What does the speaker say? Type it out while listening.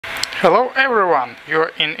Hello everyone,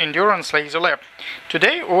 you're in Endurance Laser Lab.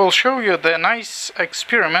 Today we'll show you the nice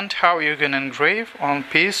experiment how you can engrave on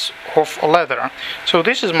piece of leather. So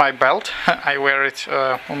this is my belt, I wear it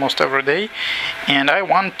almost every day, and I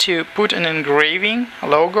want to put an engraving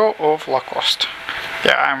logo of Lacoste.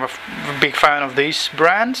 Yeah, I'm a big fan of this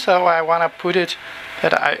brand, so I want to put it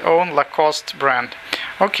that I own Lacoste brand.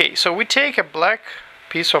 Okay, so we take a black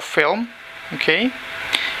piece of film, okay,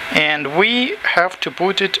 and we have to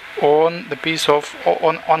put it on the piece of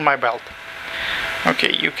on my belt.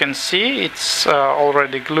 Okay, you can see it's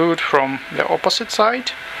already glued from the opposite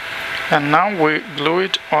side, and now we glue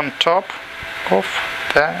it on top of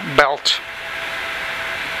the belt.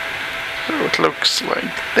 So it looks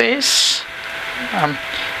like this.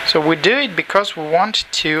 So we do it because we want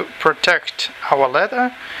to protect our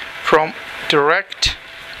leather from direct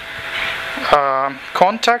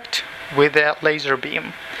contact with the laser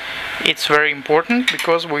beam. It's very important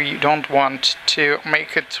because we don't want to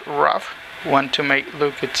make it rough. We want to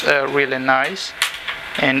look it really nice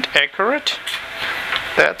and accurate.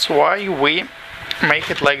 That's why we make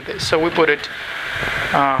it like this. So we put it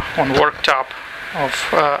on worktop of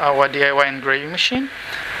our DIY engraving machine.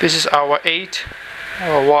 This is our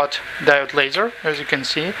 8-watt diode laser, as you can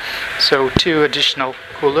see. So 2 additional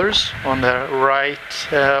coolers on the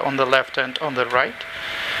right, on the left and on the right.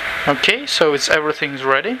 Okay, so everything's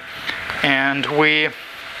ready, and we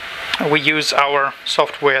use our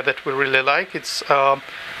software that we really like. It's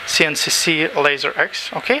CNCC Laser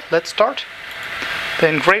X. Okay, let's start the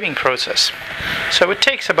engraving process. So it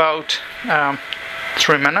takes about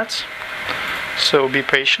 3 minutes, so be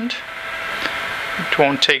patient. It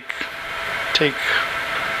won't take a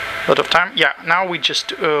lot of time. Yeah, now we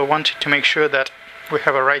just wanted to make sure that we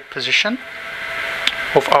have a right position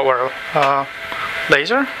of our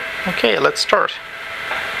laser. Okay, let's start.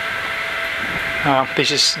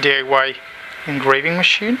 This is DIY engraving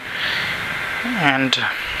machine and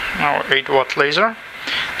our 8-watt laser.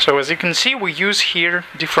 So as you can see, we use here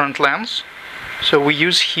different lens. So we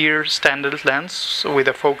use here standard lens with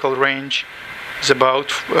a focal range is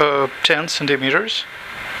about 10 centimeters.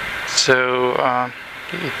 So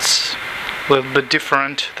it's a little bit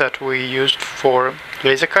different that we used for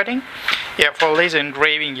laser cutting. Yeah, for laser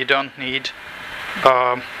engraving you don't need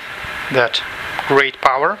that great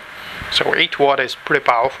power, so 8-watt is pretty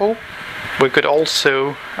powerful. We could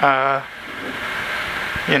also add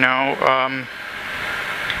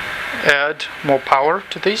more power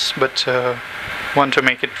to this, but want to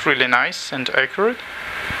make it really nice and accurate.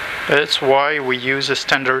 That's why we use a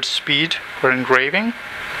standard speed for engraving.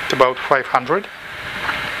 It's about 500,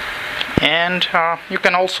 and you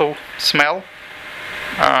can also smell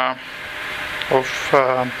of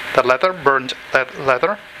the leather, burnt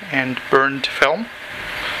leather and burnt film.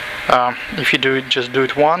 If you just do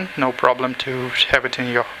it one, no problem to have it in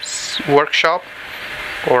your workshop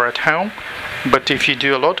or at home. But if you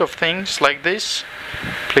do a lot of things like this,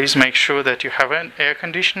 please make sure that you have an air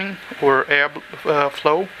conditioning or air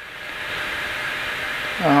flow.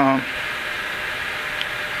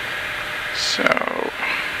 So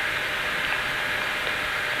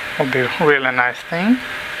will be a really nice thing.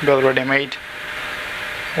 We already made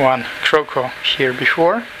one croco here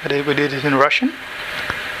before, but we did it in Russian.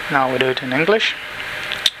 Now we do it in English.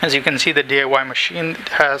 As you can see, the DIY machine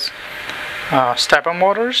has stepper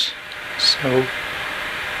motors. So,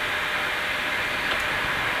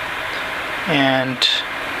 and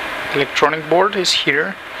electronic board is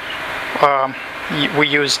here. We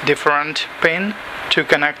use different pin to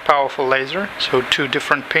connect powerful laser. So 2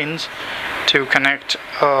 different pins to connect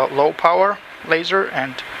low power laser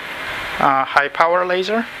and high power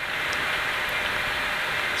laser.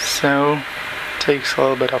 So takes a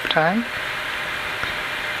little bit of time.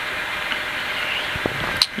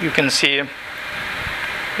 You can see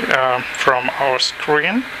from our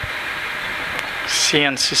screen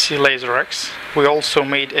CNCC Laser X. We also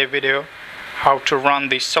made a video how to run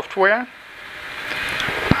this software.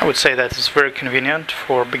 I would say that it's very convenient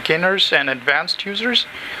for beginners and advanced users.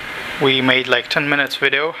 We made like 10 minutes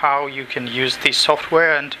video how you can use this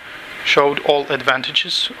software and showed all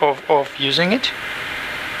advantages of using it.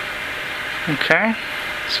 Okay,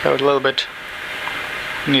 so a little bit,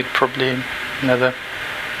 need probably another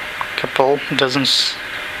couple dozens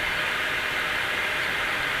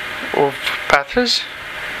of passes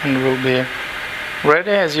and we'll be ready.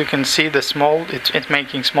 As you can see, the small, it's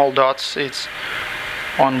making small dots. It's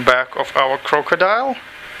on back of our crocodile.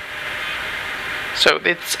 So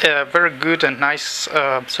it's a very good and nice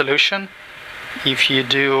solution if you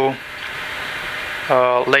do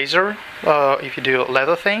if you do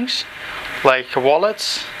leather things like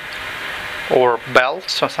wallets or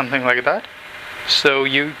belts or something like that, so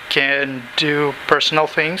you can do personal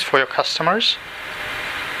things for your customers,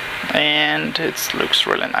 and it looks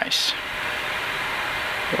really nice.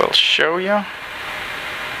 We'll show you.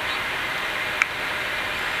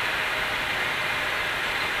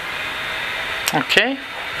 Okay,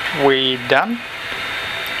 we done.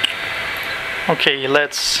 Okay,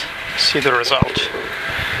 let's see the result.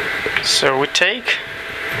 So we take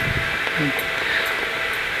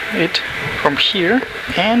it from here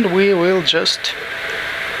and we will just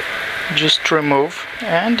remove,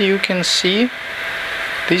 and you can see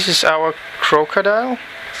this is our crocodile.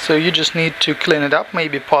 So you just need to clean it up,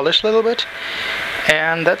 maybe polish a little bit,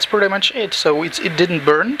 and that's pretty much it. So it didn't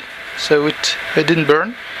burn, so it didn't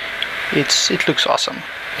burn. It looks awesome.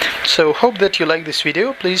 So hope that you like this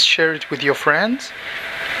video. Please share it with your friends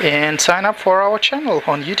and sign up for our channel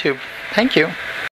on YouTube. Thank you.